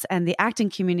jobs, and the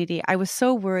acting community, I was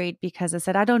so worried because I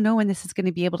said, I don't know when this is going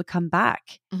to be able to come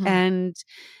back. Mhm. And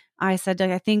I said,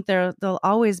 I think there'll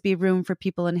always be room for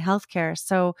people in healthcare.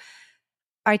 So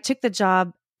I took the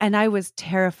job, and I was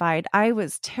terrified. I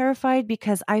was terrified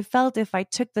because I felt if I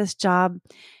took this job,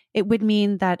 it would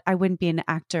mean that I wouldn't be an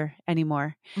actor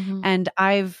anymore. Mhm. And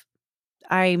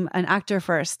I'm an actor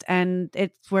first, and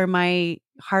it's where my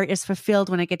heart is fulfilled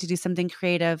when I get to do something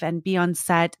creative and be on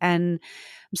set. And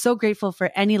I'm so grateful for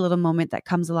any little moment that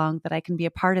comes along that I can be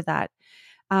a part of that.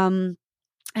 And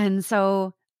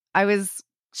so I was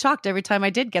shocked every time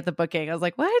I did get the booking. I was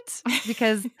like, what?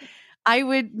 Because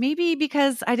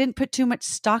because I didn't put too much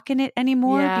stock in it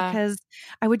anymore, Yeah, because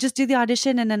I would just do the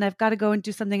audition, and then I've got to go and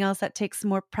do something else that takes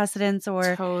more precedence,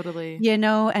 or, totally.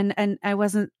 and I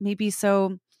wasn't maybe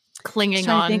so just Clinging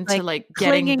trying to think on to like like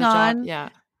getting clinging the job. on. Yeah.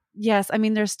 Yes. I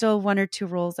mean, there's still one or two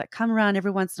roles that come around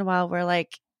every once in a while where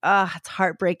like, it's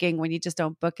heartbreaking when you just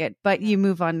don't book it, but you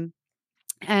move on.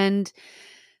 And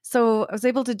so I was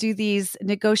able to do these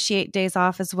negotiate days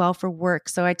off as well for work.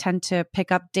 So I tend to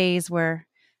pick up days where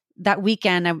that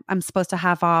weekend I'm supposed to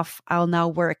have off. I'll now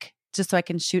work just so I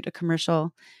can shoot a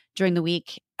commercial during the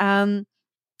week.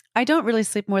 I don't really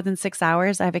sleep more than 6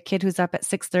 hours. I have a kid who's up at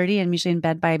 6:30 and I'm usually in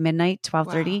bed by midnight, Wow.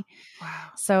 12:30. Wow.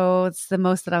 So it's the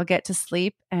most that I'll get to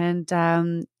sleep. And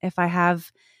if I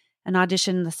have an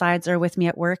audition, the sides are with me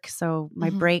at work. So my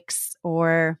Mhm. breaks,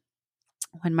 or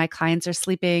when my clients are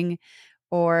sleeping,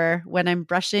 or when I'm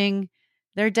brushing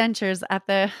their dentures at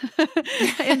the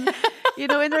in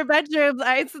in their bedrooms.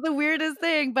 It's the weirdest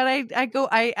thing, but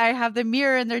I have the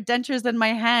mirror and their dentures in my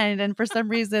hand, and for some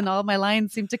reason all my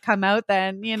lines seem to come out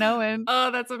then, and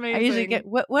Oh, that's I usually get,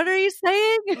 amazing. what are you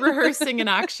saying? Rehearsing in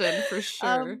action for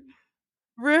sure. um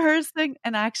rehearsing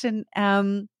an action.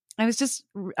 I was just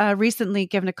recently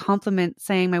given a compliment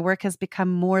saying my work has become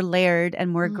more layered and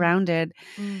more Mm, grounded.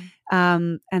 mm,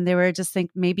 And they were just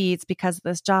think maybe it's because of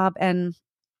this job. And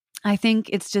I think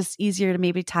it's just easier to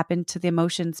maybe tap into the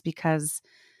emotions because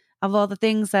of all the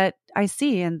things that I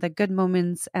see, and the good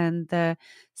moments and the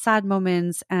sad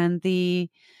moments, and the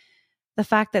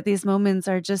fact that these moments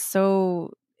are just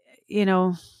so, you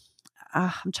know,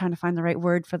 I'm trying to find the right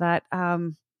word for that.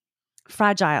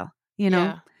 Fragile, you know?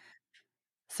 yeah.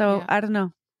 So Yeah. I don't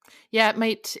know. Yeah, it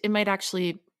might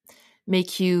actually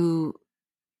make you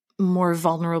more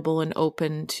vulnerable and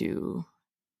open to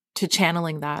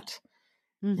channeling that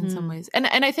in some Hmm. ways. And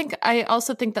I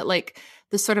also think that like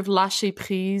the sort of lâcher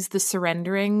prise, the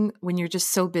surrendering when you're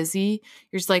just so busy,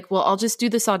 you're just like, well, I'll just do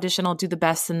this audition, I'll do the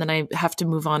best, and then I have to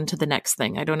move on to the next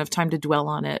thing. I don't have time to dwell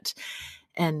on it.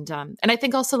 And I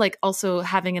think also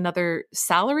having another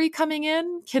salary coming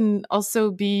in can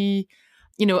also be,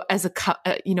 as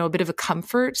a bit of a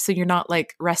comfort. So you're not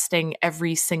like resting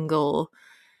every single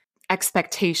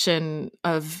expectation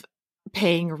of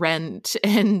paying rent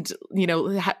and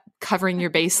covering your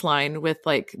baseline with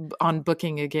like on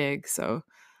booking a gig. So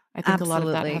I think a lot of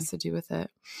that Absolutely. has to do with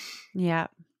it. Yeah.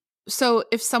 So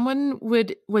if someone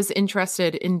was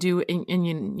interested in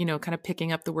kind of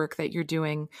picking up the work that you're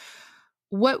doing,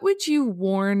 what would you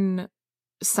warn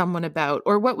someone about,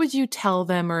 or what would you tell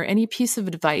them, or any piece of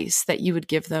advice that you would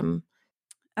give them?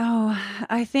 Oh,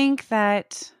 I think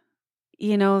that,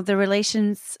 the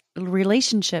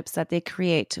relationships that they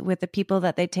create with the people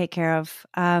that they take care of.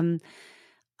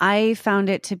 I found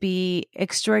it to be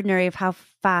extraordinary of how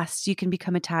fast you can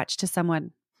become attached to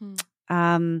someone, Hmm.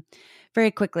 um,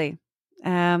 very quickly.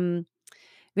 Um,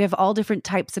 we have all different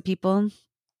types of people.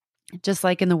 Just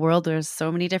like in the world, there's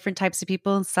so many different types of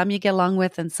people. Some you get along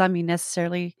with, and some you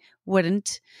necessarily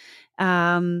wouldn't.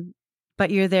 Um, but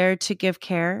you're there to give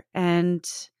care, and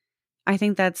I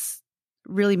think that's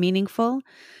really meaningful.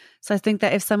 So I think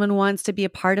that if someone wants to be a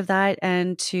part of that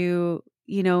and to,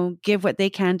 give what they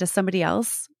can to somebody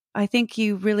else, I think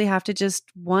you really have to just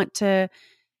want to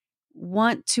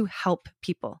help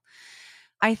people.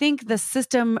 I think the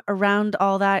system around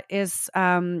all that is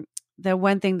the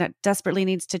one thing that desperately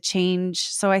needs to change.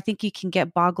 So I think you can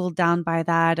get boggled down by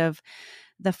that, of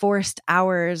the forced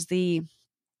hours, the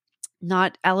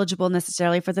not eligible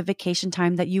necessarily for the vacation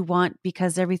time that you want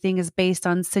because everything is based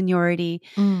on seniority,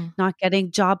 Mm. not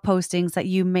getting job postings that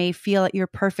you may feel that you're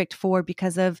perfect for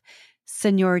because of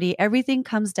seniority. Everything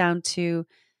comes down to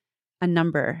a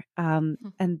number. And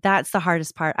that's the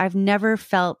hardest part. I've never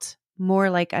felt more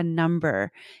like a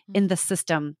number in the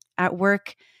system. At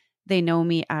work, they know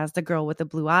me as the girl with the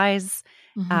blue eyes.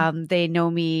 Mm-hmm. They know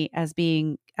me as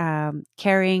being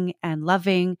caring and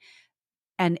loving.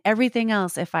 And everything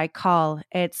else, if I call,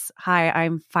 it's, hi,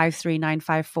 I'm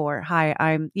 53954.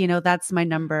 Hi, that's my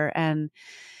number. And,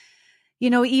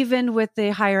 even with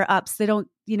the higher ups, they don't,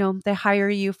 they hire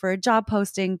you for a job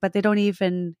posting, but they don't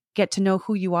even get to know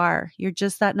who you are. You're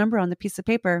just that number on the piece of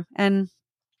paper. And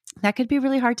that could be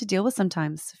really hard to deal with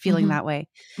sometimes, feeling Mm-hmm. that way.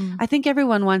 Mm. I think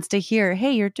everyone wants to hear,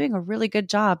 hey, you're doing a really good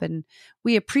job and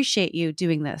we appreciate you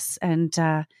doing this. And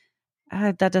that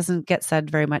doesn't get said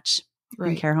very much in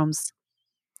Right. care homes.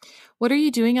 What are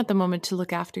you doing at the moment to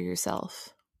look after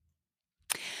yourself?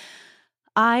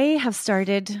 I have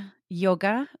started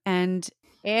yoga, and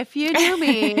if you knew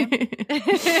me,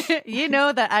 you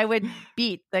know that I would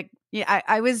beat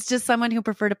I was just someone who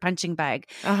preferred a punching bag.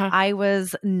 Uh-huh. I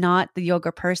was not the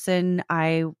yoga person.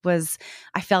 I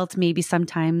felt maybe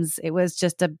sometimes it was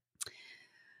just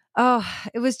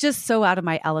so out of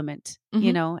my element,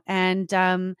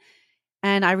 Mm-hmm.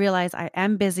 and I realize I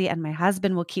am busy, and my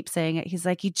husband will keep saying it. He's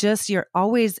like, you're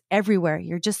always everywhere.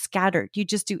 You're just scattered. You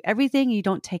just do everything. You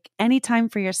don't take any time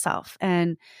for yourself.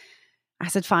 And I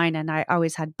said, fine. And I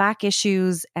always had back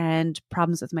issues and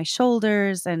problems with my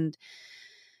shoulders. And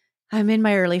I'm in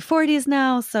my early 40s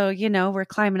now. So, we're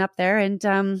climbing up there. And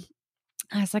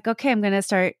I was like, okay, I'm going to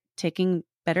start taking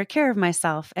better care of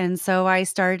myself. And so I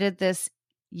started this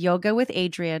yoga with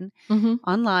Adriene Mm-hmm.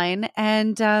 online.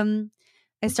 And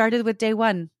I started with day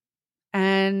one.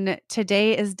 And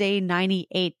today is day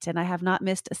 98, and I have not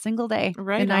missed a single day in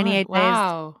Right on. 98 days.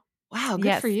 Wow. Wow.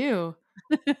 Good for Yes. you.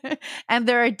 And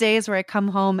there are days where I come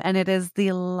home and it is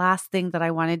the last thing that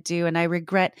I want to do. And I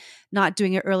regret not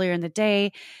doing it earlier in the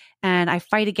day. And I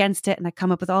fight against it and I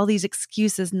come up with all these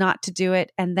excuses not to do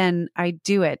it. And then I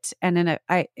do it. And then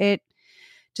it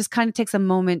just kind of takes a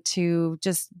moment to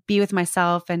just be with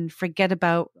myself and forget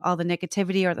about all the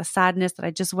negativity or the sadness that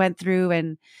I just went through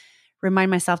and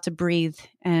remind myself to breathe.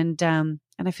 And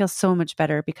I feel so much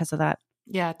better because of that.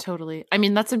 Yeah, totally. I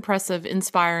mean, that's impressive,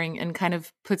 inspiring, and kind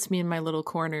of puts me in my little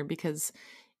corner because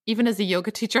even as a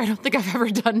yoga teacher, I don't think I've ever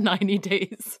done 90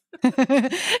 days.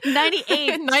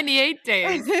 98. 98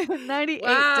 days. 98 days.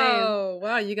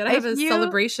 Wow. You got to have a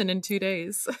celebration in 2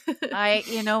 days.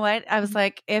 You know what? I was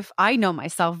like, if I know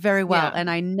myself very well, Yeah. and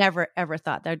I never, ever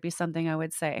thought that would be something I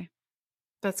would say.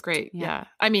 That's great. Yeah.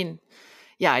 I mean,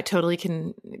 yeah, I totally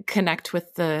can connect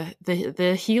with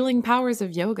the healing powers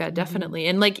of yoga, definitely.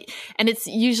 And and it's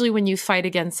usually when you fight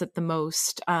against it the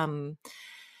most,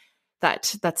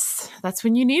 that's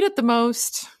when you need it the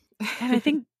most. And I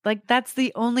think that's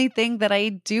the only thing that I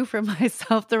do for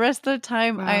myself. The rest of the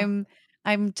time, Wow.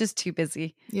 I'm just too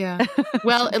busy. Yeah.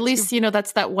 Well, at least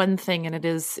that's that one thing, and it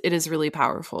is really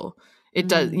powerful. It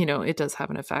does, it does have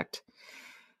an effect.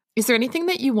 Is there anything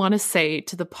that you want to say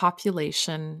to the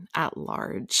population at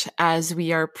large, as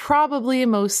we are probably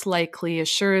most likely,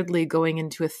 assuredly going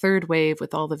into a third wave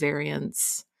with all the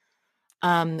variants?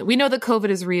 We know that COVID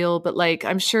is real, but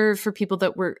I'm sure for people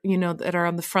that that are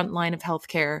on the front line of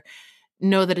healthcare,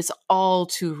 know that it's all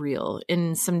too real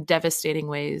in some devastating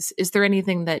ways. Is there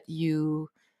anything that you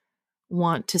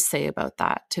want to say about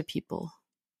that to people?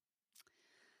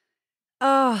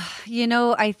 Oh,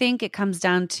 I think it comes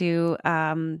down to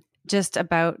just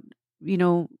about,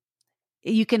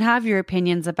 you can have your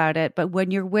opinions about it, but when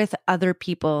you're with other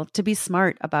people, to be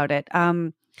smart about it.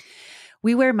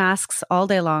 We wear masks all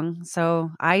day long. So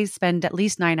I spend at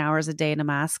least 9 hours a day in a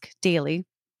mask daily.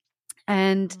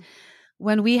 And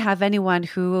when we have anyone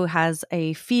who has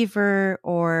a fever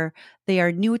or they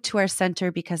are new to our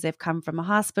center because they've come from a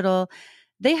hospital,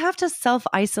 they have to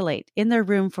self-isolate in their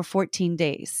room for 14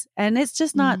 days. And it's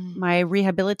just not my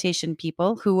rehabilitation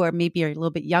people who are maybe a little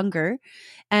bit younger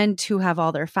and who have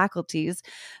all their faculties,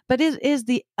 but it is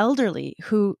the elderly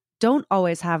who don't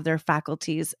always have their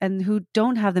faculties and who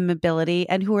don't have the mobility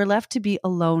and who are left to be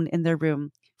alone in their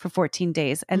room for 14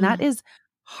 days. And that is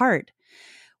hard.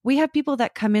 We have people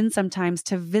that come in sometimes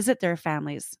to visit their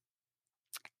families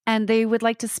and they would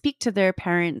like to speak to their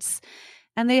parents,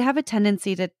 and they have a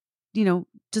tendency to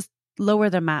just lower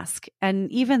their mask.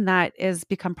 And even that is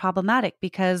become problematic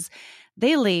because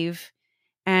they leave.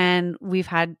 And we've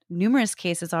had numerous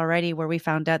cases already where we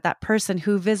found out that person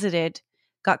who visited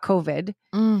got COVID.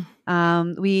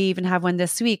 We even have one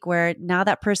this week where now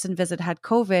that person had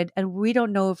COVID and we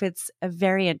don't know if it's a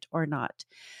variant or not.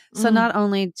 So not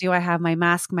only do I have my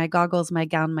mask, my goggles, my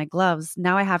gown, my gloves,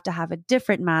 now I have to have a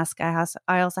different mask.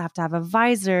 I also have to have a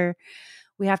visor.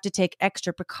 We have to take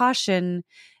extra precaution.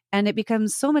 And it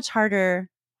becomes so much harder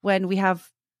when we have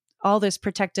all this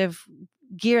protective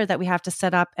gear that we have to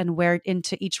set up and wear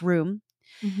into each room.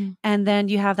 And then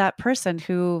you have that person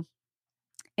who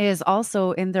is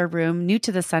also in their room, new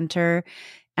to the center,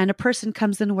 and a person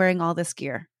comes in wearing all this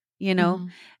gear, and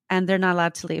they're not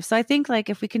allowed to leave. So I think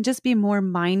if we can just be more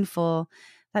mindful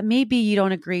that maybe you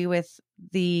don't agree with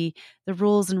the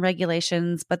rules and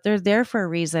regulations, but they're there for a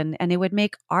reason. And it would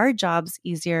make our jobs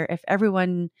easier if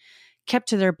everyone kept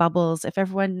to their bubbles,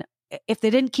 if they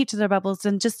didn't keep to their bubbles,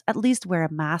 then just at least wear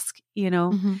a mask,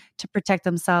 to protect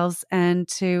themselves and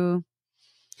to,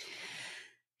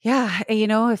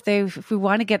 if we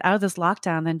want to get out of this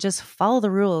lockdown, then just follow the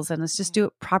rules and let's just do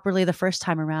it properly the first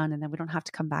time around. And then we don't have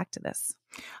to come back to this.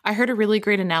 I heard a really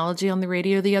great analogy on the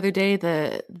radio the other day.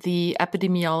 The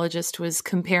epidemiologist was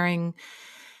comparing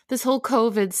this whole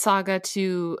COVID saga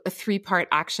to a 3-part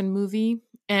action movie,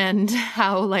 and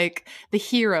how the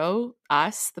hero,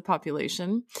 us, the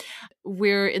population,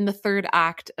 we're in the 3rd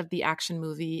act of the action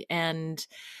movie, and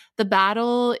the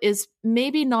battle is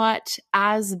maybe not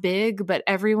as big, but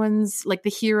everyone's the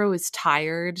hero is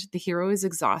tired, the hero is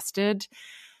exhausted,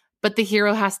 but the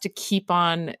hero has to keep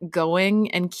on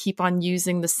going and keep on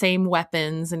using the same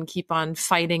weapons and keep on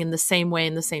fighting in the same way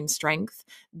and the same strength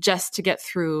just to get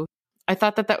through. I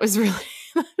thought that was really,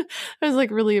 it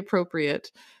was really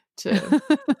appropriate to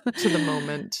the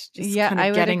moment. Just kind of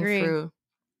I would agree.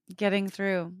 Getting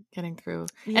through.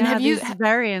 Yeah, and have these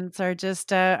variants are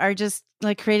just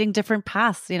creating different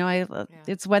paths.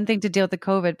 It's one thing to deal with the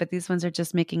COVID, but these ones are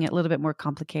just making it a little bit more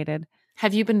complicated.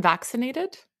 Have you been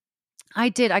vaccinated? I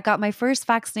did. I got my first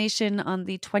vaccination on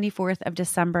the 24th of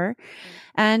December.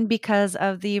 And because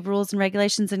of the rules and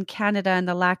regulations in Canada and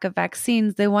the lack of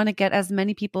vaccines, they want to get as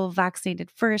many people vaccinated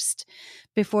first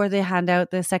before they hand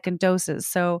out the second doses.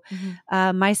 So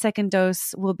my second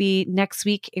dose will be next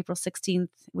week, April 16th,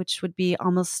 which would be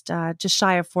almost just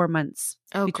shy of 4 months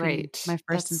between my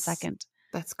first and second.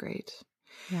 That's great.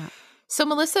 Yeah. So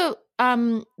Melissa,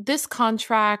 this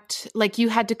contract, like you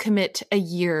had to commit a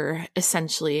year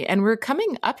essentially, and we're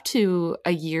coming up to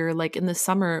a year, like in the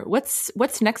summer.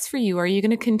 What's next for you? Are you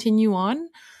going to continue on?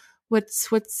 What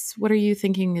are you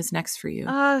thinking is next for you?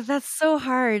 That's so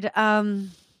hard.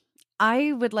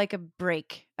 I would like a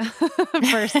break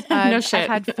first. No shit.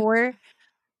 I've had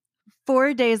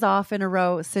four days off in a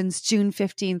row since June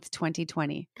 15th,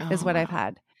 2020 is what I've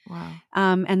had. Wow.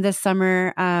 And this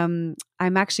summer, I'm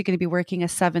actually going to be working a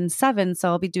 7/7. So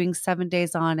I'll be doing 7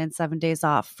 days on and 7 days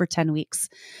off for 10 weeks.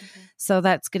 Okay. So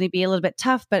that's going to be a little bit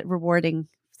tough, but rewarding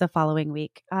the following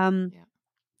week.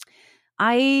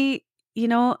 I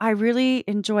really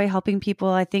enjoy helping people.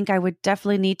 I think I would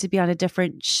definitely need to be on a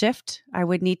different shift. I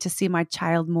would need to see my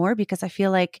child more because I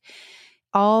feel like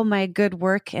all my good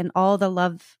work and all the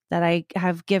love that I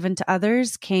have given to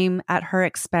others came at her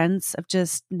expense of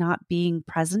just not being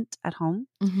present at home.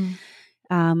 Mm-hmm.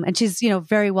 And she's,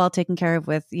 very well taken care of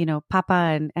with,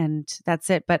 Papa and that's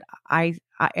it. But I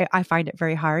find it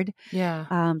very hard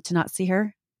to not see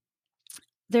her.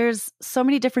 There's so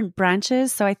many different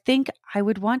branches. So I think I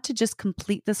would want to just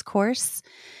complete this course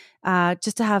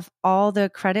just to have all the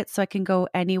credits so I can go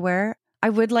anywhere. I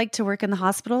would like to work in the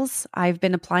hospitals. I've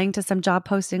been applying to some job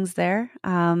postings there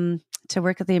to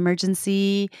work at the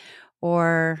emergency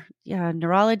or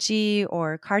neurology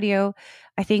or cardio.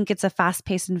 I think it's a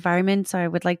fast-paced environment, so I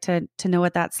would like to know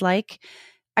what that's like.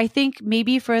 I think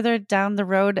maybe further down the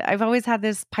road, I've always had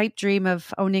this pipe dream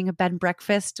of owning a bed and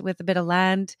breakfast with a bit of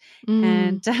land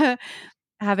and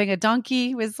having a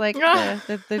donkey was like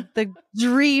the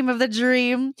dream of the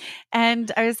dream.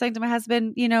 And I was saying to my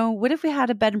husband, what if we had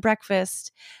a bed and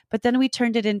breakfast, but then we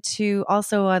turned it into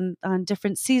also on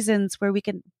different seasons where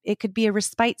it could be a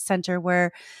respite center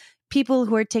where people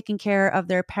who are taking care of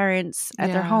their parents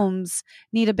at their homes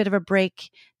need a bit of a break.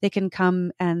 They can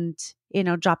come and,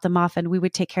 drop them off and we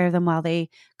would take care of them while they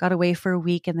got away for a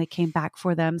week and they came back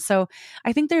for them. So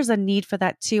I think there's a need for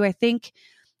that too. I think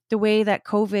the way that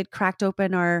COVID cracked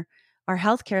open our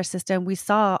healthcare system, we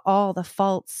saw all the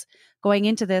faults going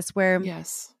into this where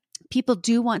people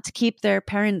do want to keep their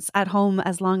parents at home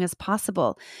as long as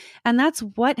possible. And that's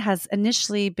what has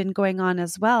initially been going on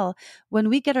as well. When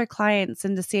we get our clients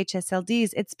into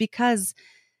CHSLDs, it's because,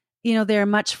 they're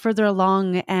much further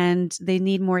along and they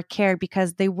need more care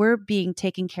because they were being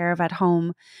taken care of at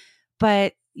home.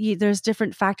 But there's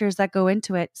different factors that go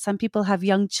into it. Some people have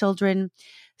young children.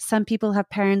 Some people have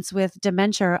parents with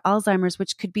dementia or Alzheimer's,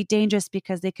 which could be dangerous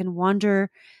because they can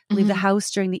wander, leave the house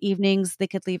during the evenings. They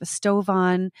could leave a stove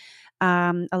on.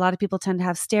 A lot of people tend to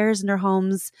have stairs in their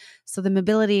homes. So the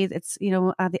mobility, it's,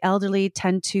 the elderly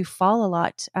tend to fall a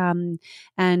lot.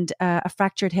 And a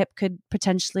fractured hip could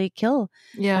potentially kill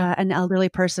an elderly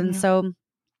person. So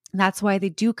that's why they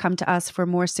do come to us for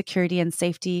more security and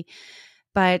safety.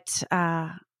 But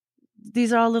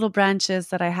these are all little branches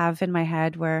that I have in my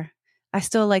head where I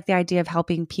still like the idea of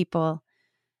helping people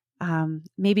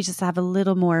maybe just have a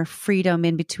little more freedom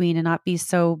in between and not be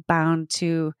so bound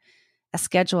to a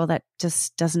schedule that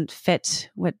just doesn't fit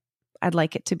what I'd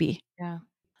like it to be. Yeah.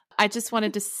 I just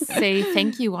wanted to say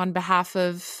thank you on behalf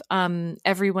of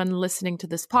everyone listening to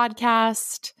this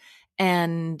podcast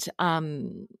and,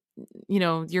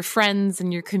 your friends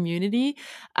and your community.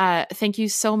 Thank you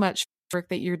so much for the work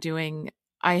that you're doing.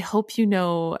 I hope you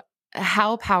know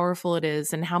how powerful it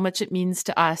is and how much it means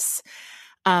to us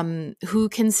who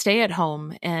can stay at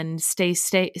home and stay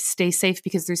safe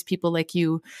because there's people like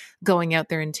you going out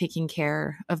there and taking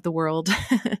care of the world.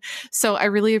 So I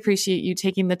really appreciate you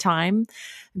taking the time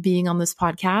being on this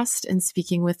podcast and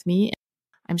speaking with me.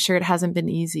 I'm sure it hasn't been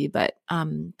easy, but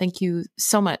thank you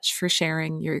so much for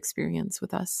sharing your experience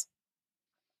with us.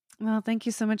 Well, thank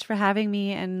you so much for having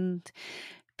me and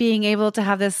being able to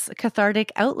have this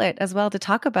cathartic outlet as well to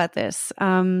talk about this.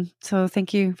 So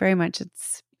thank you very much.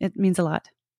 It means a lot.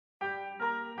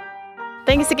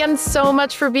 Thanks again so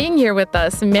much for being here with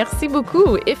us. Merci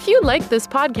beaucoup. If you like this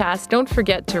podcast, don't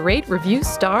forget to rate, review,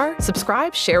 star,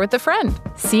 subscribe, share with a friend.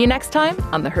 See you next time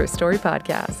on the Her Story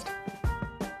Podcast.